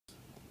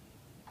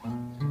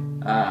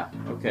Ah,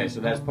 okay. So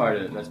that's part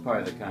of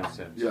the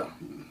concept. Yeah.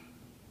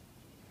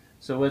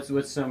 So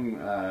what's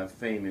some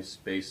famous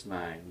bass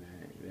line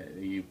that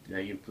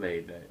you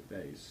played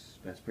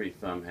that's pretty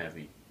thumb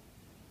heavy?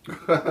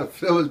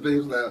 Famous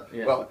bass line.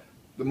 Yeah. Well,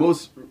 the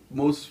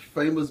most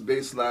famous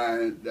bass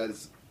line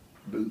that's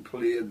been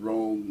played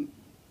wrong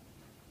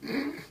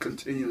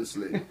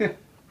continuously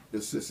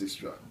is Cissy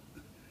Strut.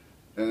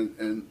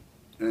 And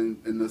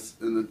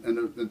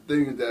the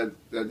thing that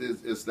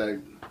is like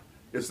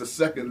it's the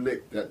second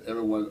lick that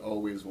everyone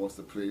always wants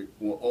to play,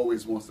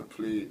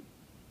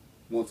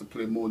 wants to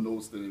play more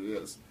notes than it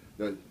is.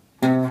 That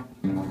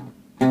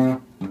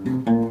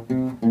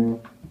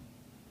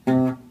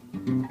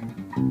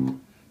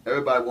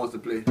everybody wants to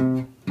play,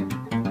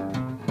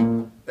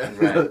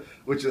 Right.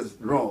 which is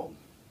wrong.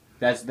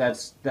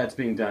 That's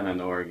being done on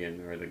the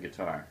organ or the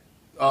guitar.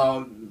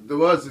 There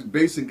was a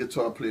bass and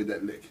guitar played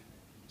that lick.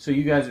 So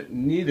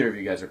neither of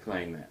you guys are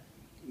playing that.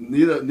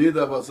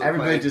 Neither of us are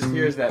Everybody playing. just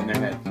hears that in their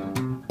head.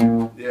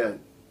 Yeah.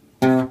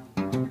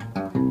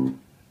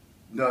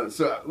 No,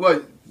 so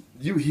what?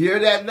 You hear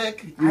that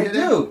lick? You I hear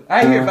do.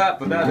 I hear about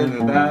da da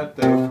da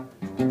da.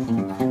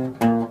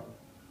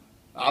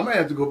 I may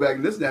have to go back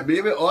and listen to that.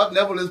 Maybe Art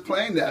Neville is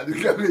playing that.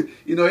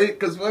 You know,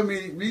 because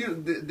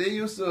they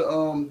used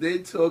to they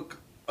took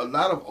a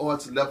lot of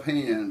Art's left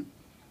hand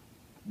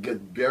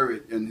get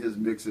buried in his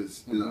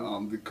mixes,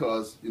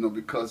 because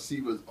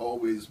he was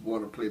always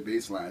want to play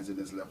bass lines in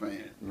his left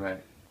hand.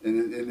 Right.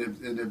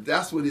 And if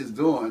that's what he's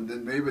doing,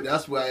 then maybe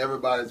that's why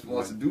everybody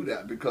wants to do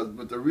that.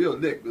 But the real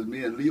lick was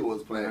me and Leo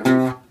was playing.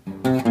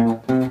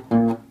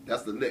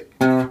 That's the lick.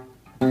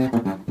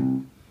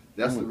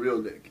 That's the real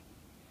lick.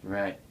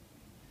 Right.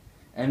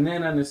 And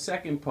then on the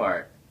second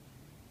part,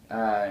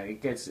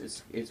 it's That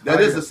is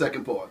harder. the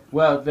second part.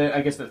 Well,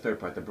 I guess the third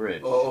part, the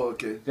bridge. Oh,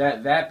 okay.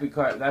 That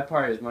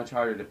part is much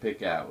harder to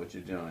pick out what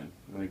you're doing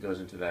when it goes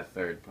into that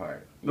third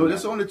part. No,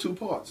 there's only two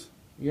parts.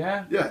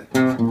 Yeah. Yeah.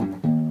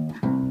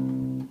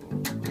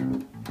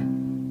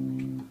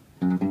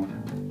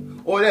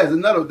 Oh, there's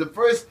another. The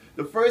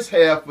first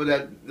half of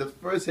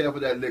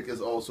that lick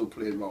is also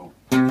played wrong.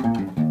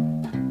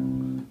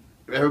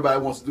 Everybody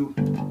wants to do.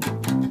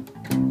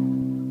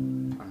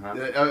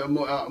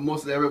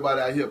 Most of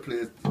everybody out here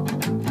plays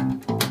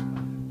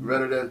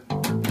rather than.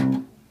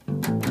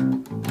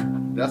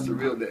 That's the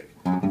real lick.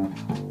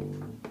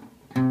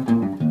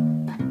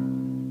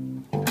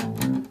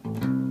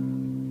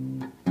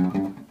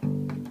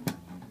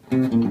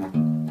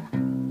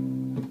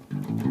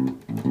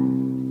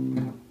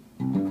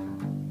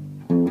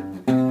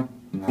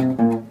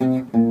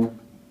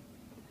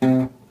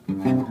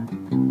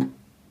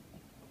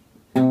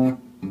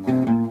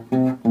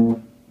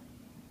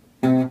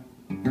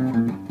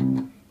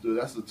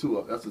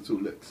 That's the two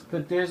licks.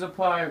 But there's a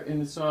part in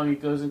the song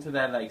it goes into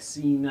that like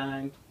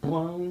C9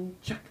 boom,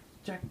 check.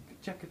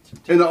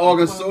 In the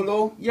organ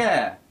solo?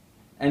 Yeah.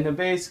 And the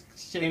bass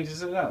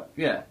changes it up.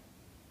 Yeah.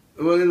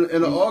 Well,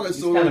 in the organ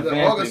solo, kind of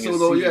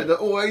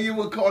yeah. You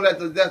would call that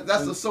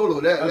that's the solo.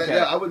 Okay.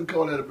 I wouldn't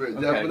call that a bridge.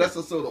 Okay. But that's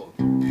a solo.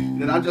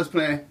 Then I'm just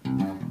playing.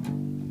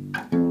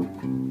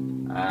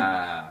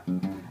 Ah.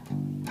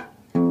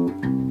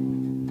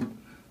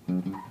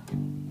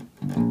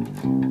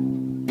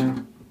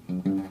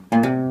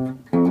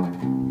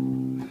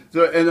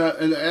 So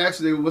and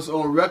actually, what's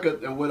on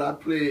record and what I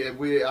play and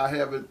where I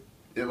have it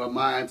in my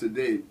mind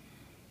today,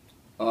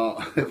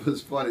 it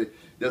was funny.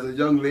 There's a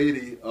young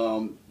lady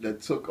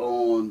that took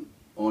on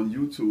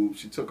YouTube.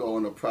 She took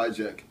on a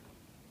project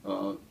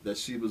that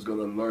she was going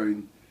to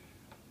learn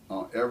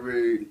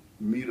every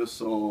meter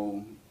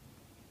song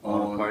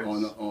on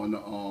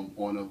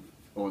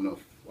a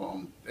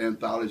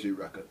anthology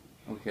record.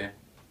 Okay.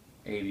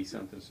 80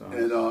 something songs.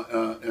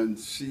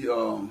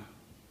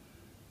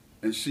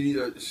 And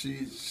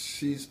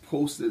she's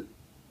posted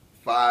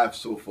 5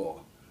 so far,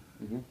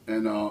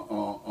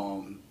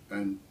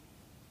 and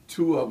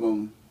two of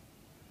them.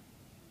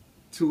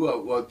 She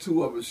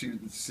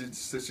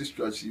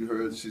Strut.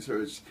 She's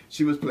heard.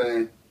 She was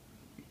playing.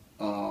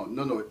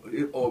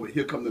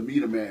 Here come the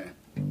meter man.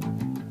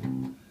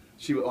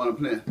 She was on a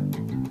plan.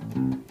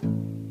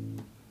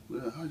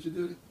 Well, how'd you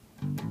do it?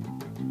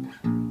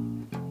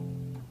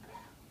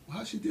 Well,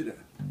 how'd she do that?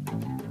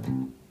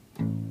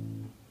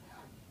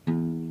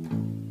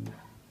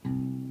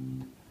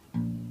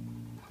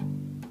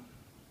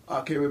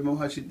 I can't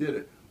remember how she did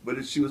it, but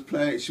if she was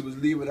playing, she was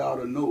leaving out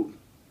a note.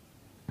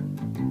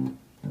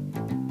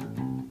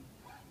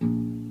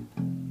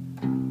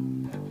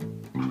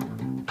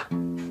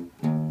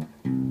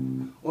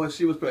 Or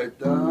she was playing.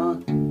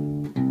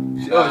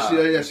 She was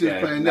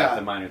playing that.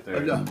 The minor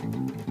third.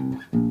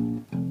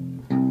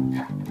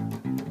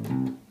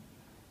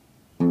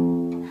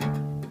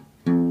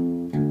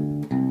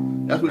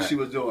 That's what she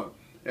was doing,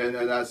 and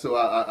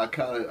I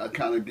kind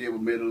of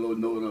made a little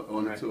note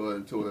on it to her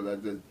and told her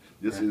that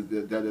this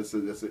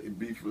is a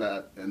B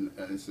flat, and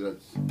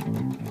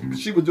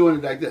she was doing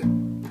it like that.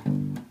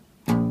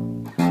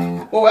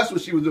 Oh, that's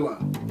what she was doing.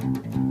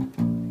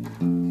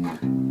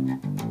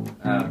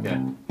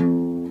 Okay.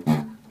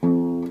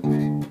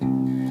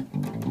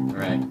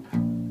 Right.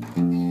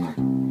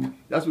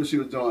 That's what she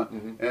was doing.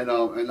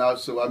 Mm-hmm.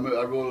 So I wrote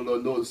a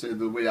little note and said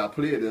the way I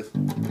play this.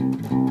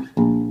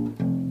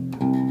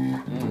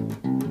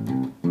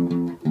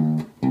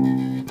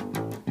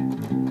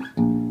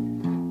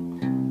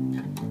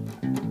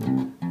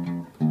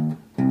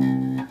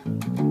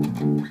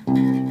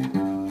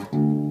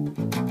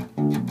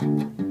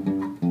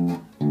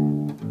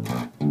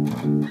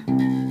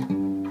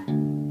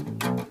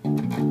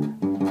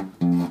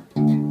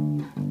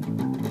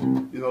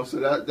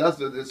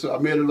 So so I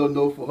made a little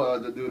note for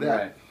her to do that.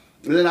 Right.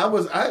 And then I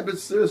had been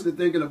seriously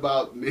thinking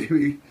about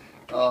maybe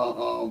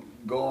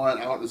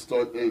going out and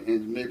start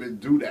and maybe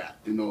do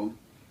that,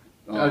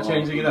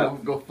 Changing it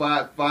up. Go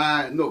find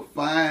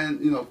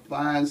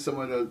some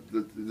of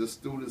the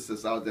students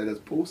that's out there that's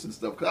posting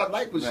stuff, because I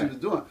like what she was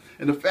doing,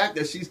 and the fact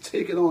that she's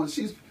taking on,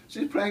 she's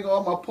playing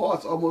all my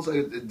parts almost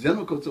like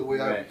identical to the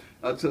way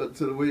to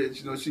the way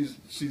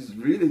she's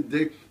really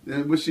dig.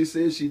 And what she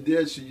said she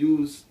did, she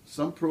used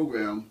some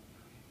program.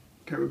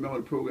 Can't remember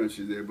the program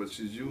she did, but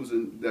she's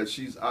using that.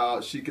 She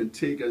can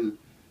take and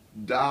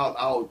dial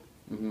out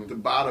the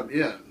bottom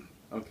end.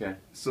 Okay.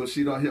 So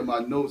she don't hear my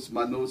notes.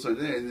 My notes are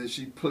there, and then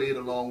she played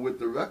along with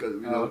the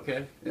record.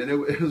 Okay. And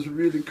it was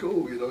really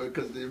cool,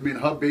 because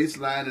her bass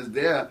line is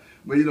there,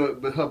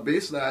 but her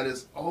bass line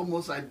is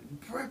almost like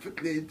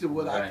perfectly to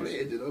what I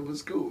played. It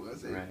was cool. I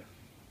said. Right.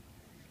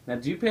 Now,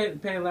 do you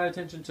pay a lot of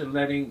attention to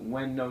letting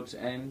when notes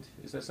end?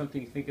 Is that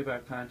something you think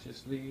about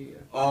consciously?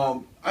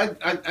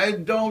 I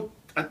don't.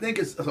 I think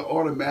it's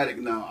automatic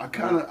now. I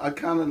kind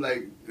of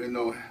like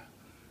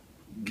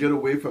get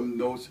away from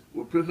notes.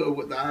 What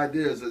the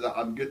idea is that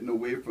I'm getting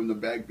away from the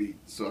backbeat,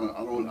 so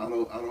I don't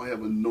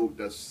have a note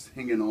that's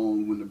hanging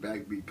on when the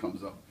backbeat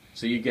comes up.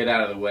 So you get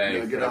out of the way.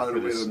 Yeah, get out of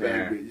the way of the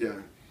backbeat.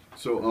 Yeah.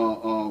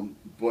 So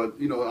but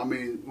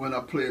when I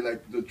play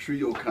like the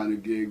trio kind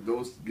of gig,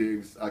 those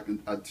gigs I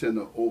tend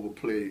to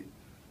overplay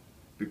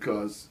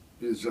because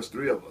it's just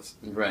three of us.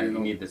 Right, you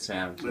need the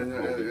sound to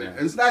hold it down.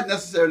 And it's not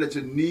necessarily that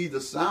you need the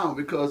sound,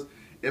 because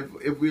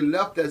if we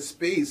left that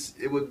space,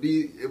 it would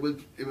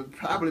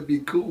probably be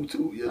cool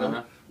too,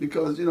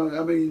 because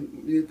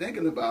you're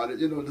thinking about it,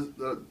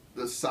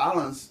 the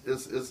silence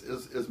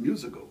is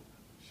musical.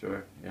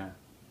 Sure,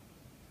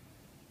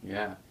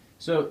 yeah.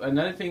 So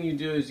another thing you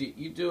do is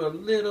you do a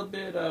little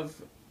bit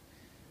of,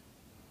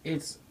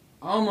 it's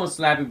almost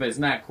slapping, but it's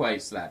not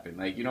quite slapping.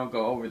 Like, you don't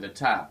go over the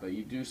top, but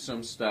you do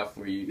some stuff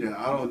where you... Yeah,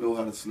 I don't know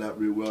how to slap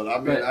real well. I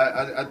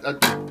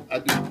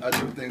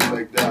do things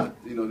like that,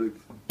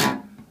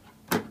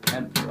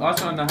 And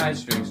also on the high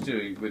strings,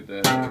 too, with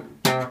the...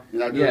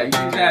 you do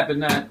that, but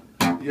not...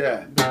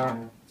 Yeah.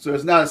 So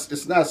it's not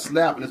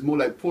slapping, it's more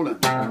like pulling.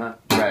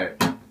 Right.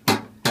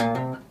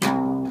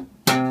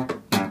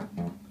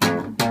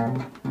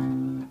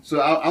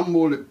 So I'm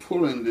more like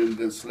pulling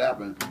than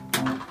slapping.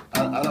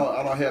 I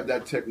don't have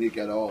that technique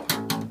at all.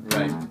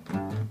 Right.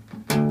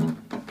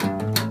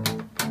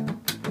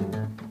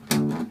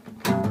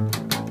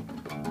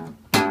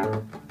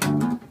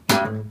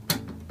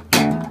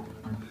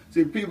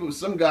 See,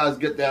 some guys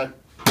get that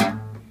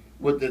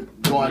with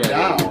it going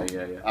down.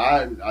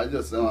 Yeah. I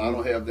just I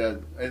don't have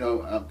that.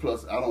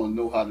 Plus I don't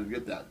know how to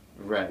get that.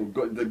 Right.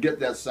 To get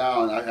that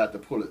sound, I have to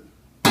pull it.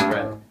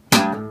 Right.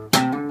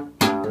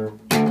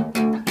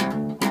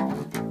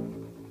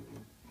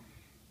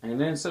 And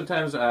then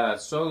sometimes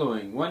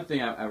soloing. One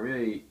thing I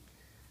really,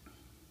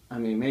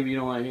 maybe you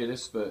don't want to hear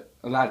this, but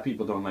a lot of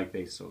people don't like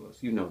bass solos.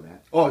 You know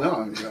that. Oh,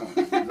 no.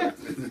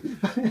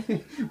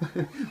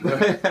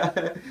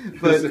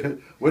 But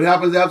what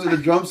happens after the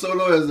drum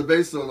solo is the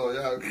bass solo,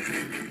 yeah.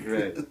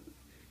 Right.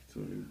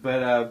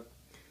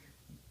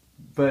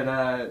 But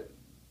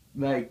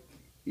like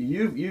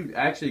you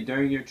actually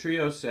during your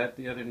trio set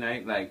the other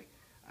night, like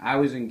I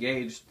was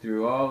engaged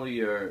through all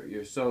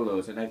your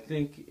solos, and I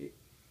think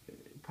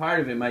part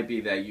of it might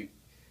be that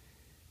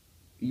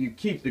you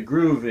keep the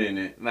groove in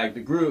it, like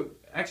the groove.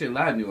 Actually, a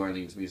lot of New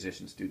Orleans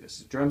musicians do this.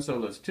 Drum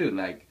solos too.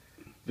 Like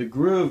the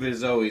groove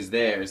is always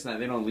there. It's not.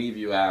 They don't leave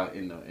you out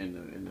in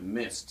the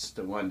mists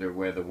to wonder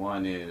where the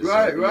one is.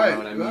 Right. You know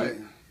what I mean? Right.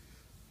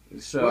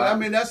 So well,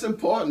 that's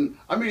important.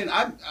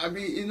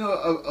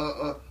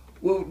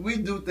 Well, we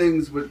do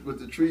things with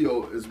the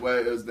trio as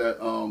well as that.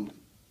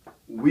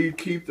 We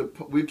keep a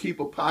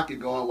pocket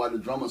going while the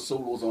drummer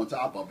solos on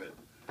top of it.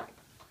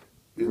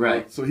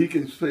 Right. So he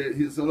can play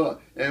his solo,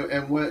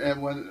 and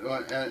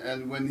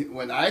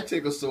when I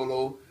take a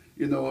solo,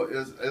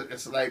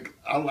 it's like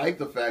I like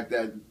the fact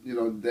that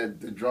that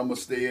the drummer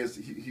stays.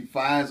 He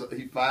finds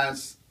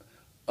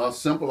a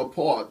simpler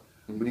part,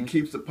 but he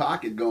keeps the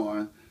pocket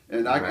going,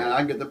 and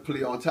I get to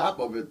play on top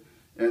of it,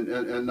 and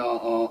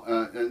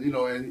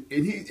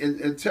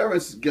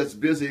Terrence gets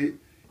busy,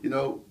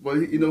 but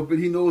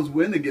he knows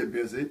when to get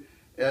busy.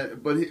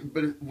 But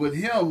with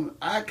him,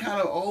 I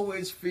kind of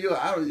always feel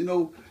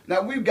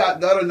Now the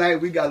other night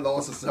we got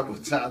lost several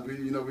times.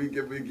 We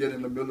get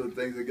in the middle of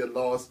things and get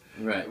lost.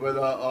 Right. But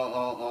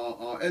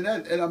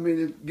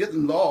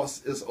getting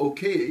lost is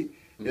okay.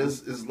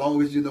 as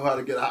long as you know how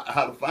to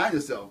how to find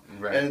yourself.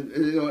 Right. And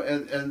you know,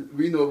 and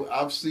we know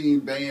I've seen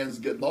bands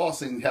get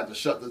lost and have to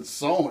shut the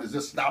song and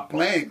just stop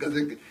playing because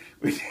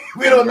we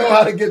don't know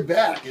how to get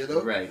back. You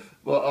know. Right.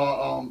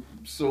 But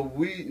so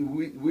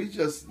we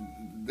just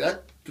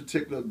that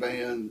particular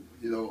band,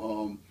 you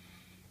know,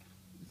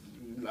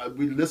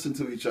 we listen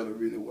to each other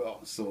really well.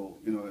 So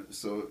you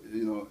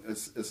know,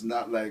 it's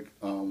not like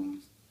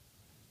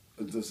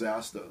a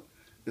disaster.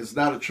 It's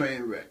not a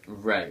train wreck.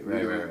 Right.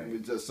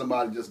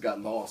 Somebody just got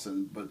lost,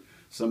 but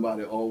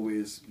somebody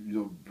always, you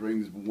know,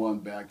 brings one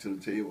back to the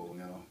table.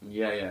 You know.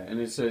 Yeah, and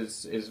it's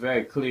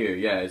very clear.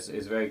 Yeah,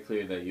 it's very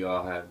clear that you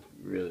all have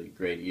really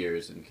great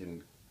ears and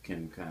can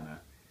kind of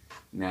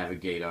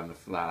navigate on the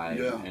fly.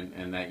 Yeah.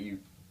 And that you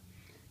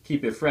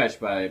keep it fresh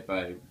by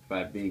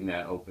being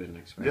that open,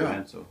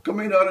 experimental. Yeah.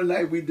 Come in the other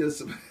night, we did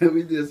some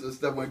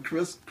stuff when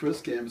Chris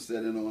came and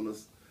sat in on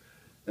us.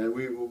 And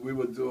we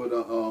were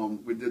doing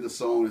we did the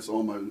song that's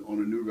on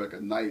the new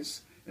record,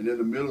 Nice, and in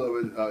the middle of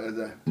it,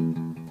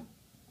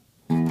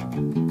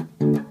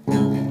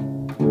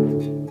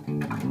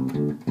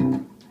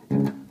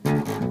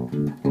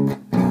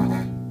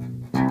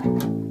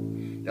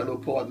 that little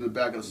part in the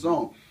back of the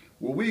song.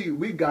 Well,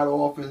 we got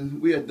off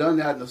and we had done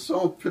that, and the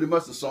song pretty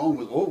much the song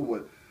was over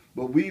with.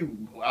 But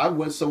I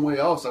went somewhere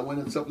else. I went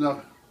in something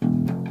else,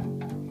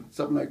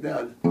 something like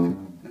that.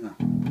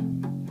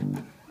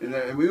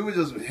 And we were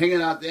just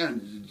hanging out there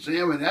and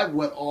jamming. That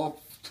went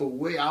off to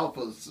way out,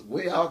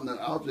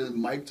 and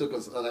Mike took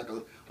us like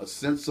a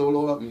synth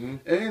solo, and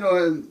you know,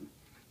 and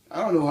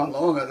I don't know how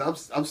long.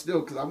 I'm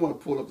still, because I want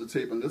to pull up the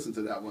tape and listen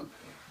to that one,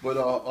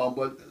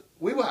 but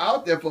we were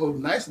out there for a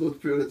nice little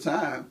period of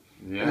time,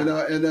 and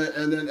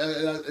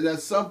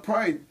at some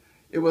point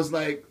it was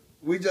like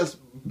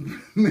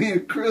me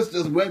and Chris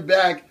just went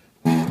back.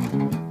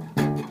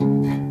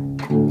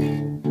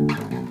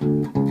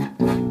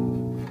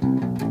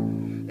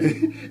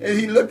 And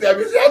he looked at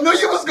me and said, "I knew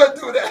you was gonna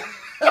do that."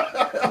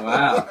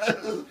 Wow.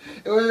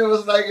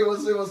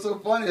 it was so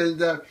funny,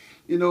 and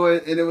you know,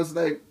 and it was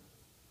like,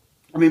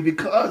 I mean,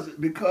 because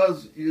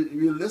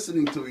you're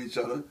listening to each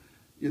other,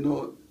 you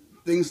know,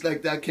 things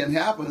like that can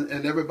happen,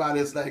 and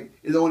everybody's like,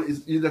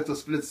 you have to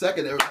split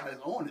second, everybody's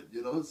on it,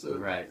 you know. So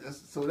right.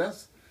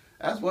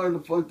 That's one of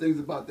the fun things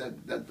about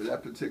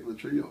that particular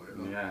trio, you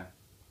know. Yeah.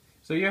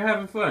 So you're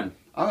having fun.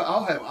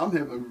 I'm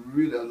having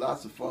really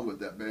lots of fun with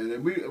that band,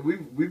 and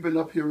we've been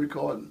up here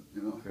recording,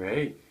 you know.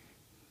 Great,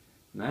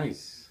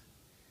 nice.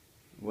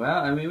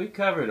 Well, I mean, we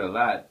covered a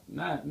lot.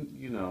 Not,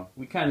 you know,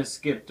 we kind of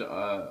skipped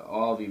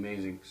all the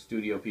amazing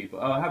studio people.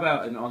 Oh, how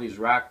about all these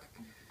rock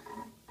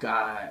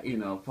guy, you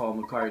know,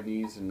 Paul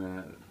McCartney's,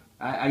 and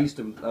I used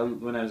to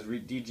when I was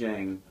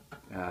DJing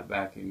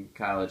back in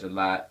college a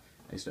lot.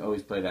 I used to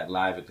always play that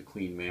Live at the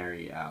Queen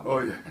Mary album. Oh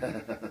yeah,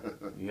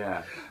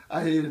 yeah.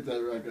 I hated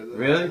that record.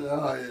 Really?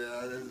 Oh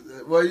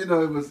yeah. Well, you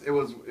know, it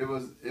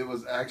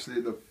was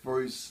actually the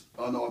first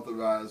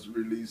unauthorized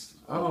release.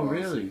 Oh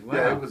really? Wow.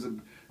 Yeah,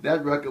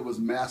 that record was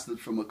mastered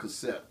from a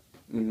cassette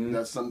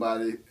that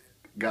somebody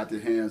got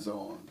their hands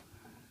on,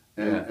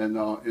 and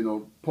you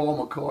know,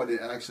 Paul McCartney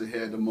actually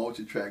had the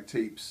multi-track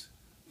tapes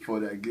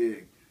for that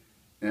gig,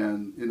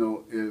 and you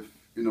know, if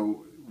you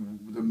know,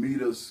 the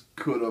meters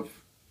could have.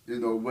 You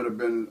know, would have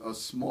been a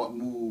smart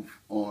move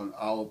on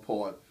our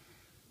part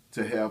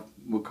to have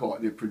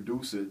McCartney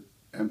produce it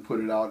and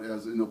put it out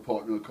as, you know,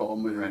 Partner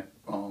McCartney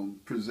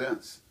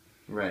presents.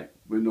 Right.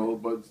 You know,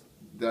 but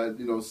that,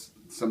 you know,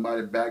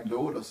 somebody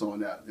backdoored us on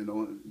that. You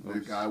know, the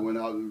guy went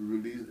out and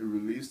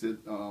released it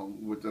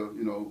with the,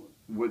 you know,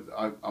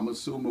 I'm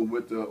assuming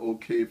with the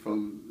okay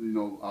from, you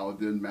know, our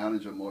then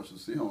manager Marshall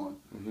Sehorn.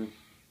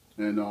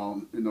 And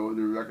you know,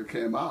 the record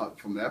came out.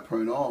 From that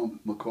point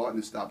on,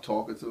 McCartney stopped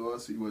talking to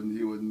us. He wouldn't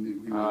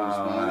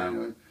respond, you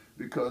know,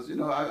 because you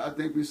know I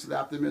think we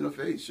slapped him in the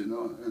face, you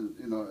know,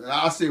 and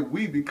I say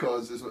we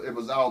because it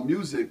was our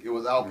music, it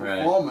was our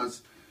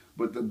performance,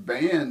 but the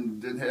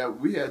band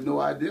we had no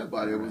idea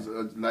about it. It was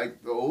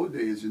like the old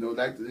days, you know,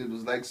 like it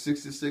was like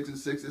 '66 and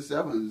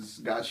 '67. This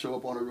guy show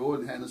up on the road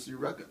and hand us your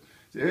record.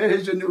 Say, hey,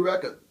 here's your new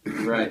record.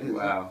 Right.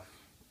 Wow.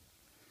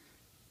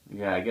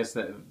 Yeah, I guess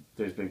that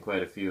there's been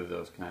quite a few of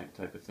those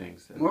type of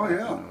things that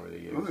happen over the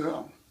years. Oh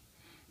yeah.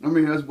 I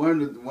mean, that's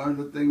one of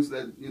the things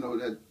that, you know,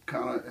 that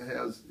kind of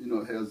has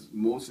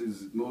most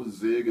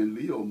Zig and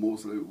Leo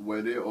mostly,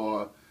 where they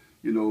are,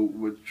 you know,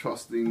 with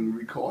trusting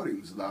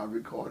recordings, live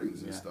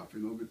recordings and stuff, you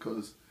know,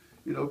 because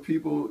you know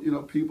people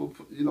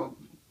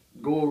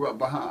go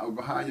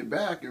behind your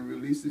back and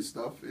release this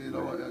stuff, you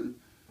know,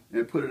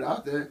 and put it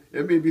out there.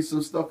 There may be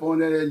some stuff on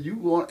there that you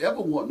won't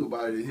ever want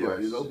nobody to hear,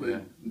 you know,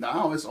 but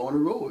now it's on the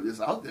road,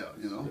 it's out there,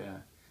 you know. Yeah.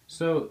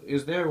 So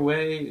is there a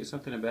way,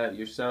 something about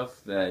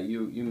yourself that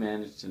you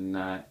managed to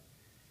not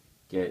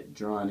get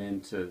drawn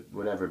into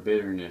whatever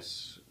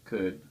bitterness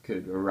could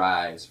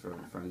arise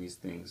from these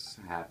things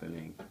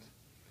happening,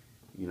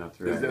 you know,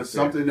 throughout? Is there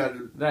something that...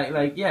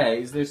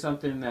 is there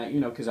something that, you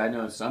know, because I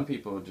know some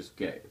people just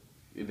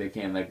they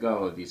can't let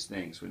go of these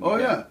things.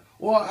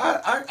 Well,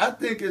 I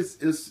think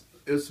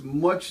it's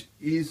much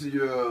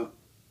easier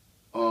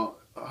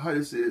how do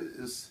you say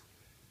it?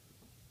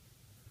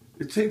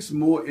 It takes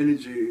more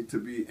energy to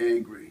be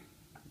angry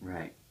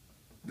Right.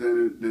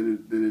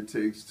 than it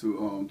takes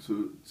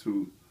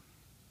to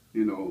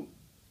you know,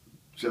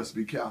 just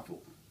be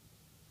careful.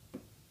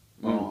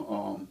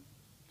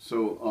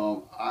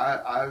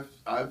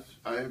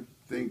 I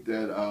think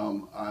that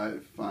I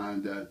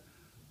find that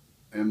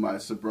in my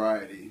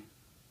sobriety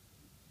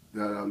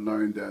that I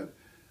learned that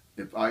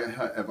if I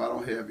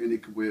don't have any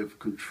way of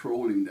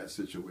controlling that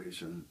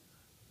situation,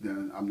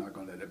 then I'm not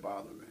going to let it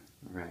bother me.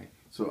 Right.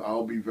 So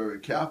I'll be very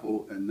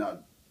careful and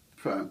not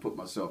try and put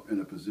myself in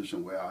a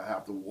position where I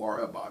have to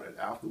worry about it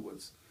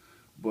afterwards.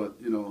 But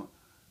you know,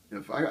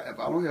 if I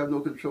don't have no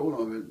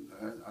control of it,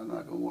 I'm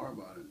not going to worry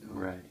about it. You know?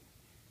 Right.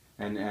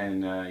 And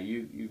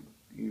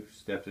you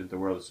stepped into the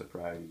world of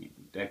sobriety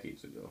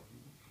decades ago.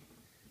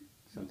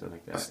 Something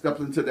like that. I stepped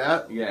into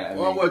that. Yeah.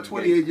 Well,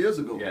 28 years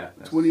ago. Yeah.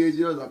 28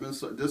 years. I've been.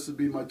 This would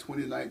be my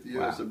 29th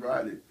year Wow. of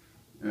sobriety,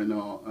 and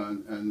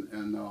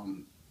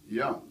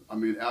yeah. I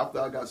mean, after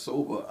I got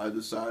sober, I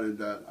decided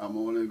that I'm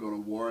only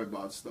going to worry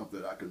about stuff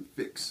that I can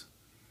fix.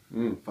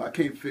 If I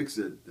can't fix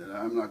it, then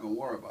I'm not going to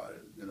worry about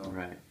it. You know.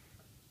 Right.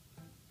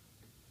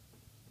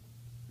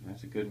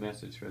 That's a good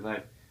message for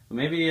life. Well,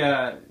 maybe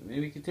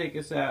you could take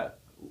us out.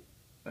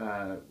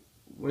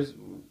 Was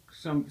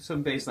some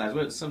bass lines?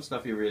 What some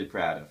stuff you're really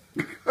proud of?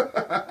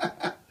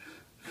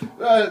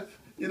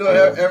 You know,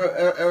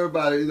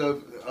 everybody. You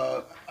know,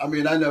 I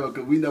mean,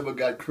 we never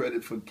got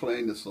credit for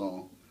playing the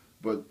song,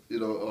 but you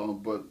know,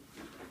 but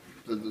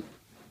the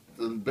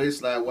bass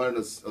line, one of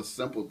the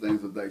simple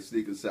things was like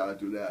sneak inside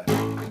do that.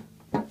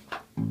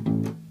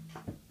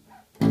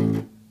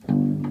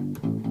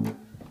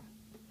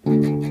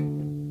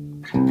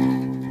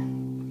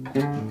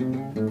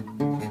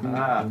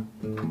 Ah.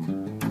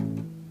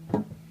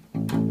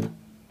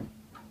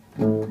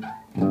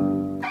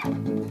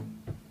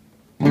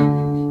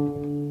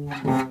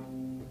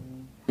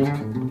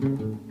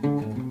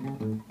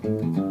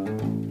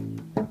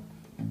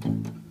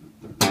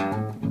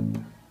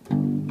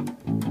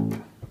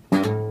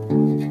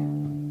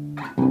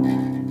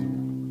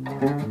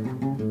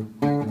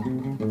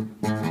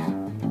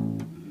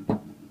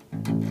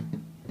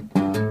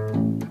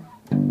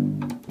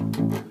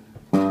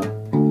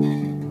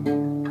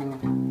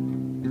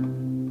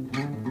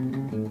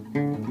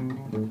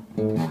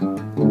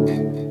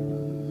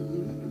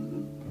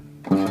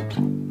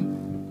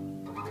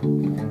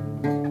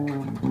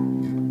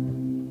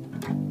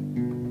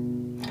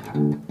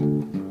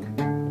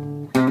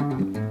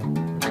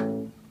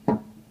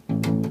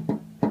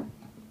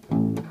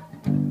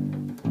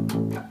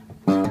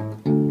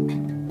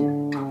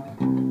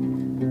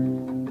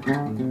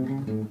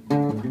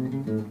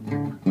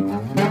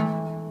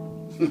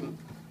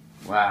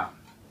 Wow.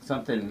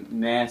 Something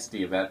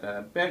nasty about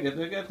that.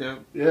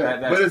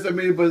 Yeah, but it's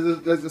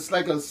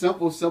like a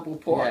simple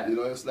part. Yeah. You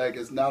know, it's like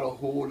it's not a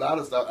whole lot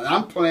of stuff, and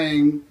I'm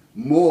playing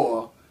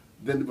more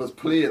than was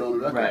played on the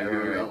record.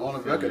 Right. On the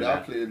record,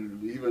 I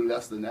played even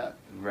less than that.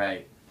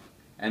 Right.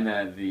 And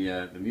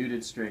the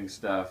muted string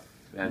stuff.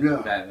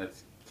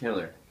 That's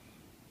killer.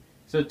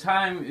 So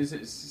time, is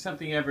it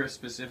something you ever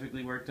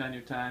specifically worked on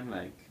your time,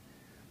 like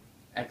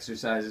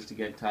exercises to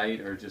get tight,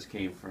 or just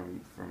came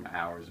from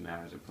hours and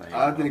hours of playing?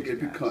 I think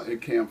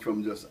it came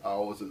from just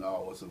hours and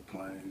hours of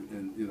playing,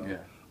 and you know,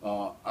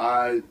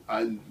 I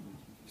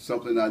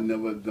something I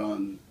never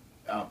done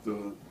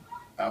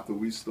after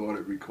we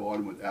started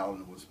recording with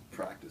Alan was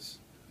practice.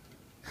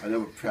 I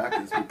never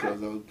practiced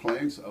because I was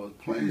playing so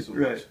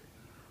much.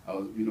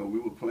 We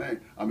were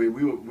playing. I mean,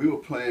 we were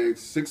playing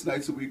 6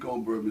 nights a week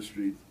on Bourbon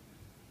Street,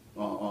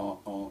 and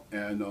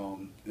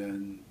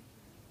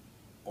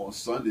on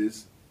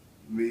Sundays,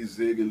 me,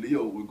 Zig, and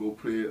Leo would go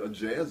play a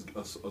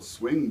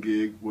swing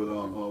gig with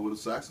a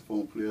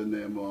saxophone player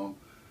named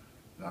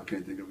I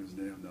can't think of his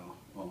name now,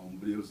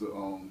 but he was a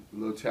little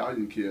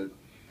Italian kid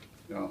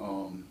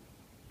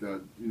that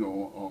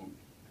not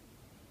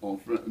on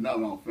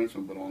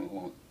Frenchman but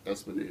on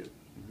Esplanade.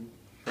 Mm-hmm.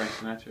 Frank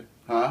Sinatra?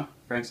 Huh?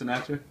 Frank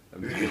Sinatra?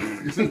 I'm just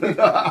kidding.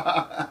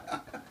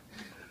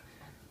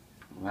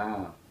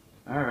 Wow.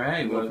 All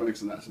right. Well, Well, Frank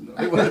Sinatra. No.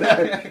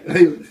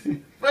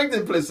 Frank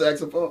didn't play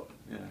saxophone.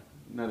 yeah,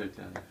 another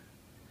time.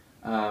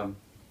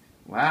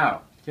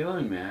 Wow.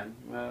 Killing, man.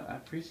 Well, I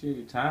appreciate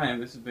your time.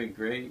 This has been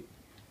great.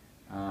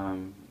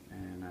 You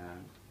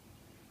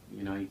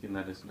can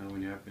let us know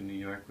when you're up in New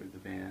York with the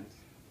bands.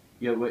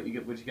 Yeah, what you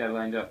got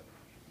lined up?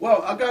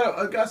 Well, I got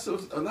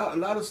a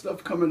lot of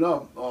stuff coming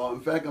up.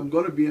 In fact, I'm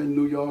going to be in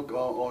New York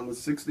on the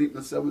 16th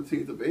and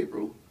 17th of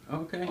April.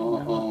 Okay.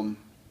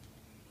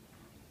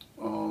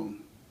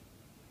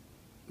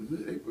 Is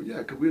it April? Yeah,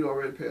 because we'd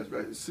already passed,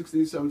 right?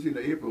 16th, 17th of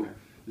April. Okay.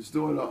 It's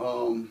doing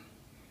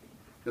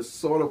it's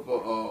sort of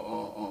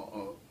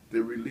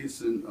they're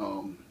releasing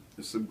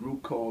it's a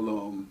group called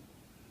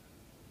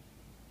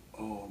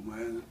oh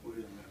man, wait a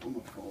minute, on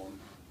my phone.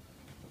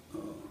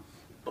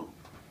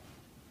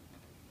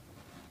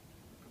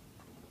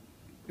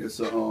 It's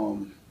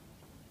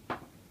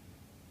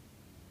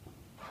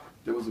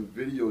there was a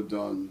video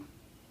done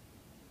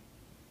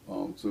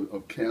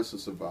of cancer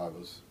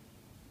survivors.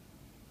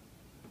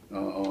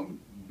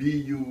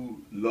 BU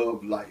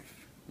Love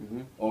Life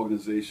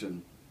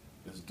organization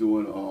is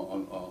doing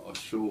a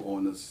show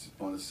on the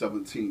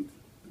 17th.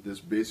 That's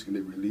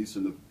basically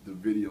releasing the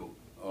video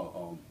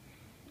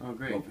Oh,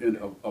 great. of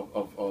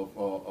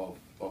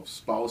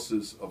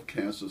spouses of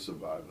cancer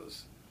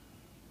survivors,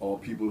 or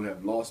people who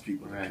have lost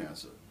people to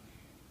cancer.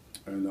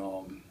 And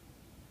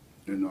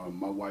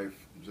my wife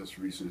just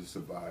recently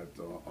survived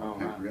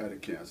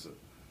pancreatic cancer,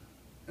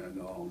 and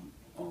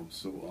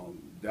so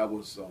that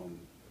was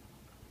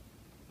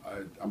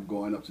I'm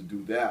going up to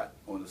do that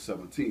on the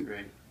 17th.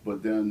 Great.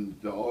 But then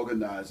the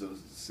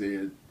organizers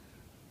said,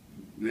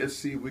 let's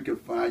see if we can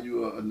find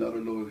you another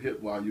little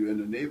hit while you're in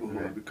the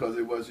neighborhood, because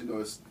it was, it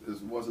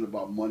wasn't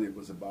about money. It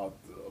was about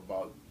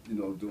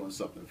doing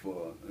something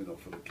for the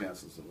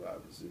cancer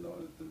survivors,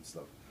 and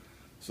stuff.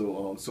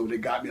 So so they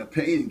got me a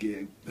painting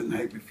gig the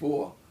night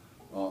before,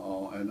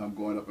 and I'm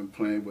going up and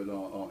playing with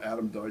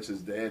Adam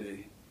Deutsch's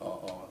daddy,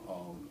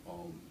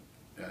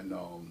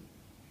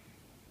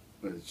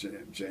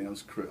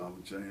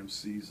 and James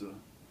Caesar,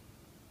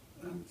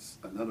 and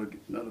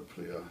another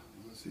player.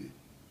 Let's see.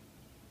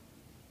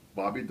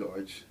 Bobby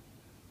Deutsch,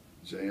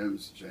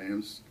 James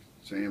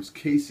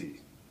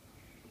Casey,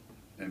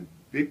 and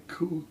Big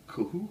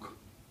Kahook.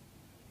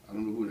 I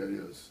don't know who that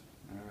is.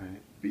 All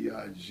right.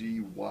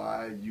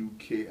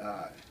 Biguyuki.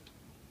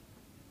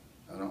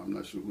 I'm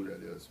not sure who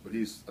that is, but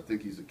I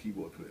think he's a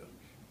keyboard player.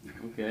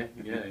 Okay.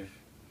 Yeah.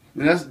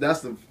 And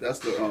that's the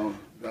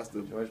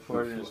George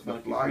Porter and his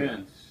funky flyer.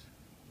 friends.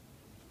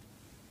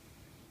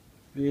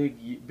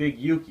 Big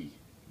Yuki.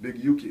 Big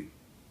Yuki.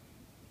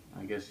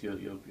 I guess you'll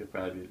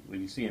probably be,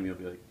 when you see him, you'll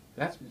be like,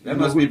 that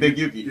must be Big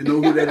Yuki. You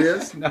know who that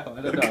is? No,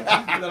 I don't know.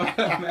 I don't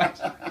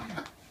imagine.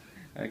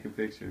 I can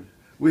picture him.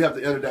 We have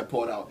to edit that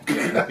part out.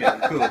 Okay,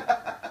 cool.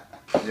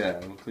 Yeah,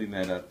 we'll clean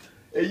that up.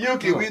 Hey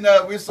Yuki, Cool.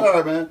 we're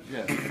sorry, man.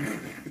 Yeah.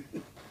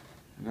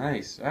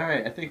 Nice. All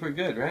right, I think we're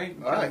good, right?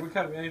 All right. We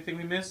covered anything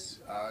we missed?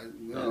 I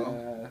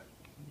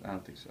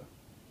don't think so.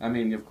 I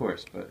mean, of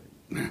course, but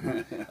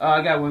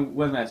I got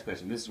one last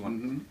question. This is one.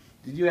 Mm-hmm.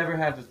 Did you ever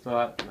have the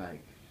thought,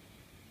 like,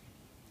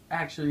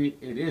 actually,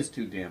 it is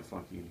too damn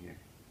funky in here?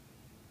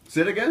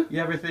 Say it again?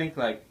 You ever think,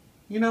 like,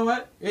 you know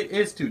what? It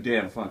is too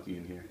damn funky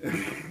in here.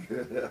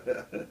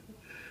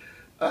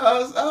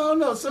 I don't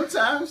know.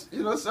 Sometimes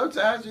it's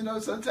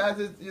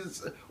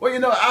well,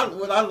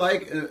 what I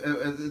like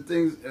and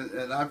things,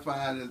 and I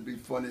find it be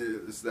funny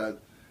is that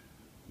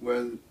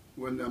when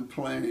I'm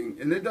playing,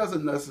 and it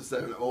doesn't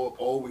necessarily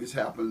always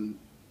happen.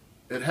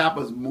 It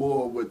happens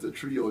more with the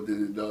trio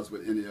than it does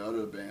with any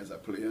other bands I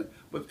play in.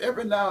 But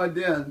every now and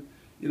then,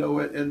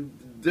 in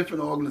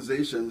different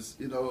organizations,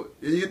 you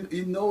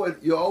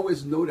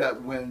always know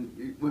that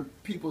when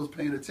people's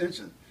paying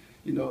attention,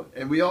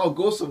 and we all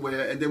go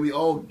somewhere, and then we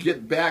all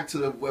get back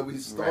to where we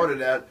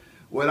started at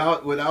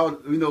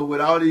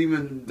without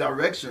even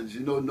directions,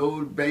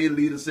 no band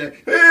leader saying,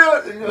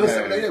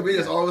 hey, we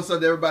just all of a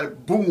sudden everybody,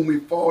 boom, we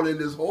fall in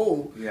this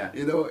hole,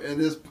 and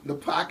the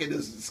pocket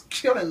is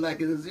killing like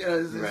it is,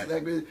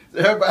 like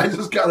everybody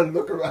just kind of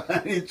look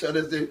around each other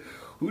and say,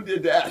 who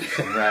did that?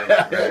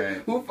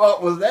 Right. Who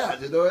fault was that?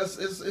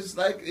 It's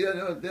like,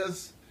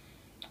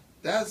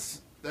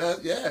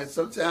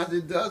 sometimes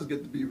it does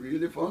get to be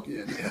really funky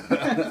in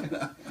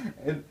there.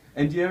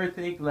 and do you ever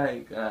think,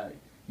 like,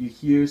 you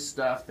hear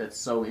stuff that's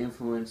so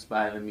influenced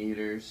by the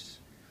meters,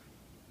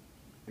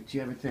 but do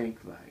you ever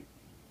think, like,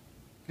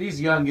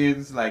 these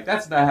youngins, like,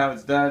 that's not how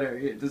it's done, or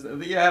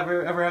do you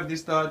ever have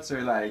these thoughts,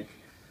 or like...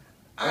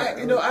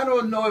 I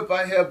don't know if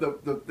I have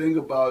the thing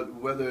about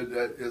whether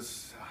that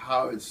is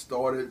how it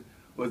started,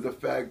 was the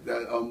fact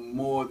that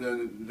more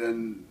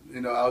than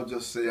I'll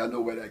just say I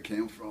know where that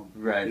came from.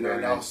 Right.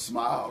 And I'll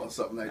smile or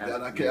something like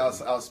that. Yeah.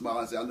 I'll smile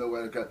and say I know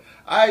where it came.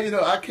 I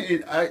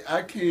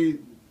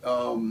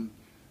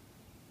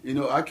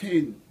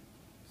can't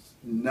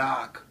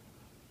knock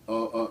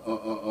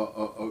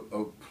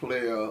a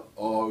player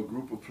or a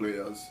group of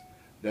players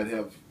that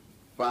have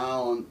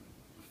found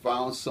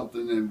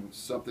something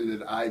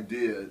that I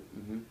did,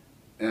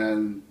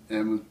 and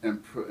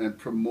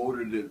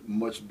promoted it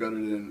much better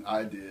than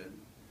I did,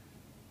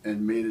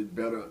 and made it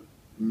better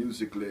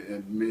musically,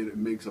 and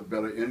makes a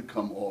better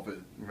income off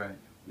it,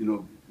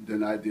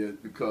 than I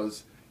did,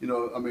 because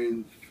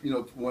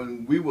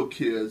when we were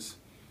kids,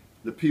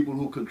 the people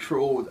who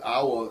controlled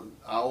our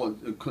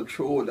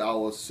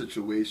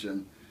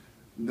situation,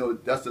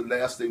 that's the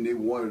last thing they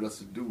wanted us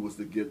to do, was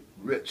to get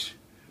rich.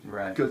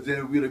 Right. Because then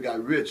if we'd have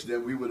got rich,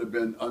 then we would have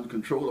been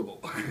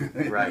uncontrollable.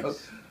 Right.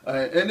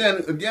 And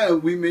then again,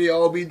 we may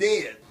all be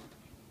dead.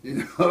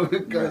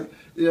 Because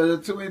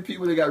too many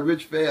people that got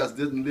rich fast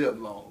didn't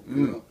live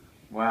long.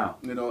 Wow.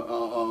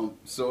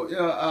 So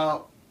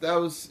that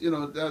was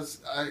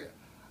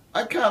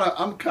I'm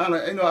kind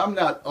of I'm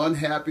not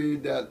unhappy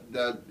that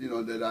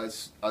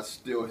I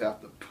still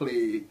have to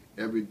play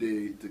every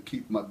day to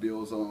keep my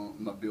bills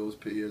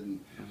paid,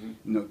 and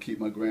keep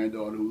my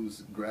granddaughter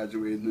who's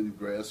graduating in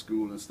grad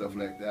school and stuff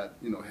like that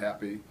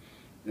happy.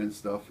 and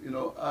stuff. You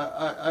know,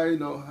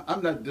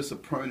 I'm not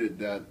disappointed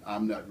that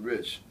I'm not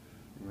rich.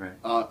 Right.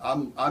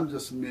 I'm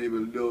just maybe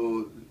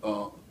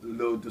a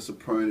little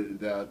disappointed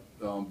that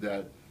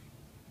that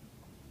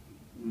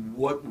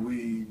what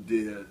we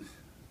did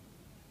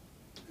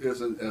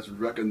isn't as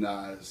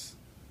recognized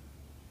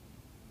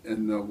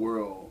in the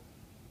world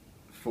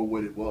for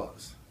what it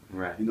was.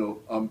 Right. They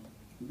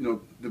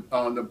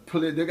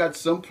got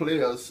some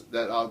players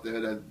that out there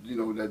that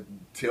that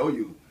tell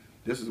you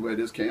this is where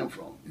this came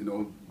from.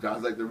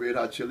 Guys like the Red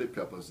Hot Chili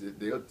Peppers,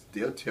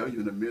 they'll tell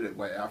you in a minute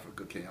where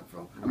Africa came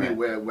from. I mean,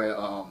 where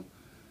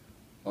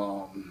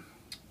God,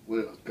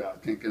 I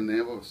can't get the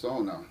name of a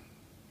song now.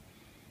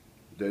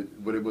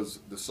 But it was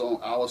the song,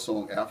 our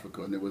song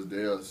Africa, and it was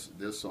theirs.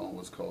 Their song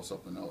was called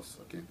something else.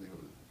 I can't think of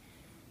it.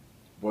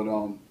 But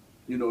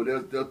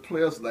there's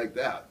players like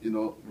that.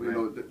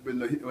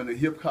 When the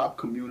hip hop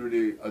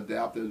community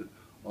adapted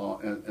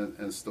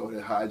and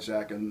started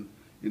hijacking,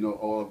 a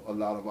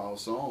lot of our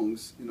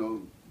songs,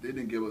 they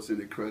didn't give us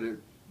any credit.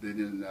 They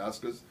didn't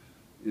ask us.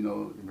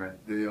 Right.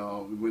 They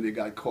when they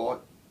got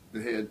caught,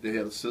 they had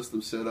a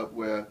system set up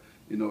where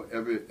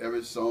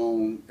every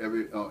song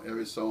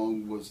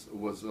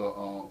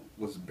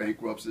was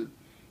bankrupted.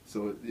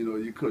 So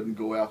you couldn't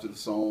go after the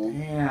song.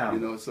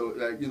 Damn. So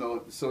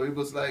it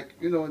was like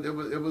it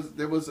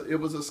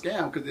was a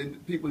scam because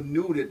people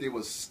knew that they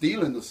were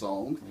stealing the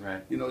songs.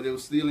 Right. They were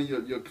stealing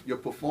your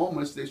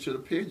performance. They should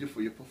have paid you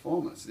for your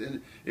performance.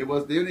 And they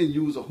didn't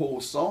use a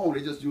whole song.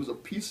 They just used a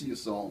piece of your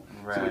song.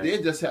 Right. So they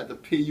just had to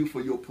pay you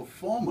for your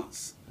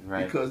performance.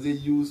 Right. Because they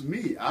used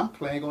me. I'm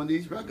playing on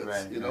these records.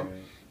 Right. Right.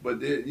 But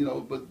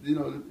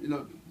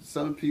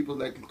some people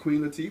like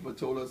Queen Latifah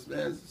told us,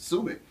 man,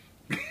 sue me.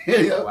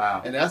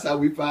 Wow. And that's how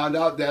we found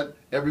out that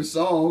every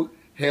song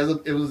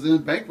it was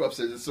in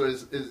bankruptcy. So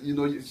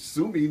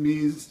sue me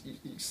means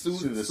sue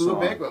the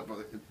bankrupt.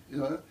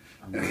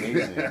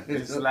 Amazing.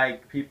 It's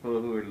like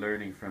people who are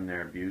learning from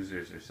their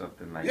abusers or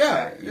something like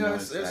that.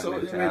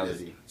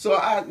 So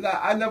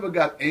I never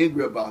got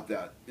angry about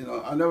that.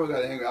 I never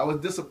got angry. I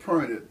was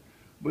disappointed.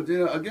 But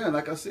again,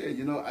 like I said,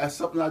 it's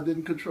something I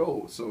didn't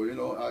control. So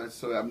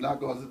so I'm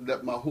not going to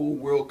let my whole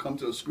world come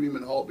to a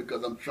screaming halt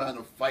because I'm trying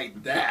to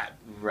fight that.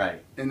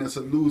 Right. And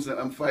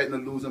I'm fighting a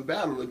losing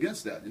battle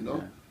against that.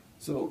 Yeah.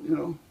 So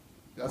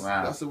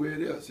that's the way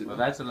it is. Well,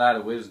 that's a lot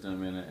of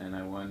wisdom, and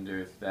I wonder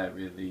if that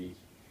really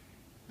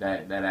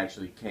that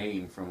actually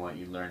came from what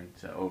you learned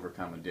to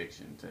overcome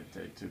addiction,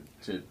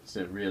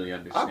 to really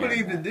understand. I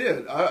believe it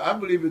did. I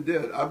believe it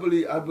did. I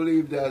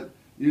believe that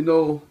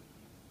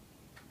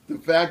the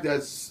fact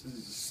that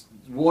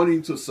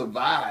wanting to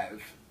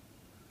survive,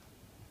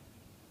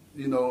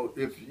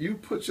 if you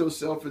put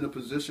yourself in a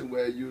position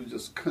where you're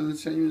just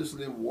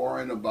continuously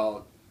worrying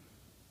about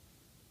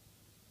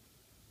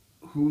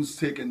who's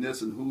taking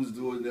this and who's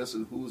doing this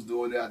and who's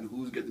doing that and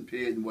who's getting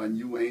paid and when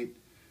you ain't,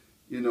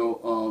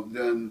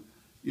 then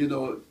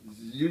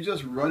you're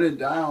just running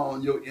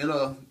down your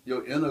inner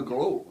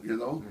glow,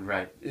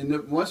 Right.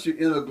 And once your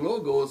inner glow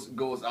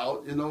goes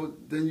out,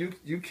 then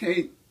you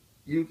can't.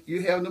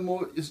 You have no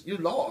more. You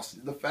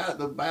lost the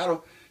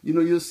battle.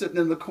 You're sitting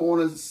in the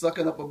corner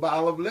sucking up a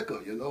bottle of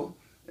liquor.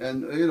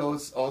 And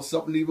or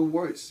something even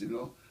worse.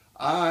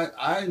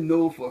 I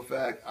know for a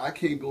fact I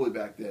can't go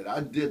back there. I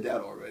did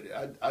that already.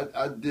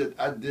 I did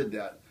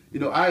that.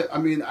 I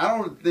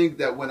don't think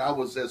that when I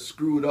was as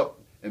screwed up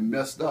and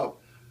messed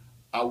up,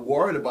 I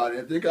worried about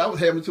it. I think I was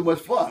having too much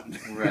fun.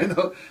 Right.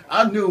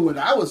 I knew when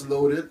I was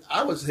loaded,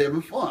 I was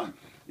having fun.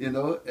 And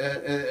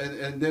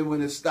then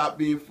when it stopped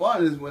being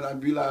fun is when I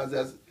realized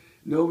that,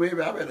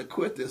 maybe I better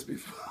quit this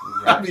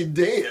before I be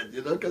dead,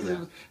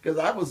 because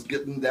I was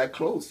getting that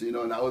close,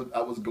 and I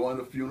was going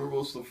to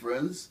funerals for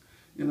friends,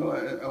 and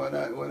when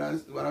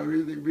I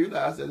really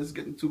realized that it's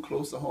getting too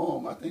close to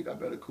home, I think I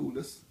better cool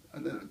this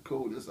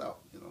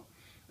out,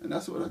 and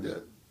that's what I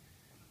did.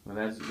 Well,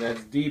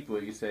 that's deep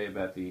what you say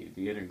about the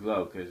inner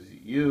glow, because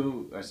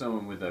you are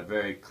someone with a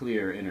very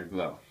clear inner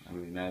glow. I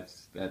mean, that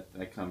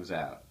comes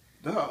out.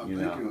 No, thank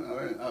you.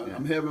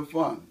 I'm having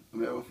fun.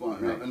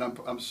 Right. And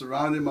I'm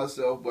surrounding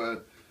myself by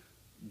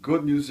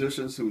good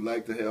musicians who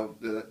like to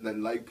have that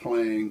like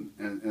playing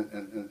and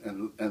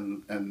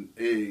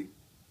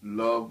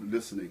love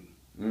listening.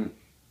 Mm.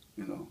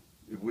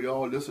 If we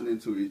all listening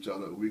to each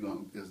other,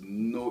 there's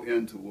no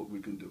end to what we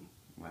can do.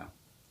 Wow.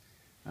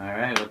 All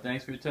right. Well,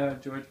 thanks for your time,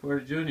 George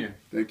Porter Jr.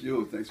 Thank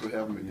you. Thanks for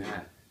having me.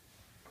 Yeah.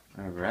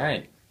 All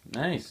right.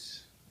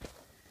 Nice.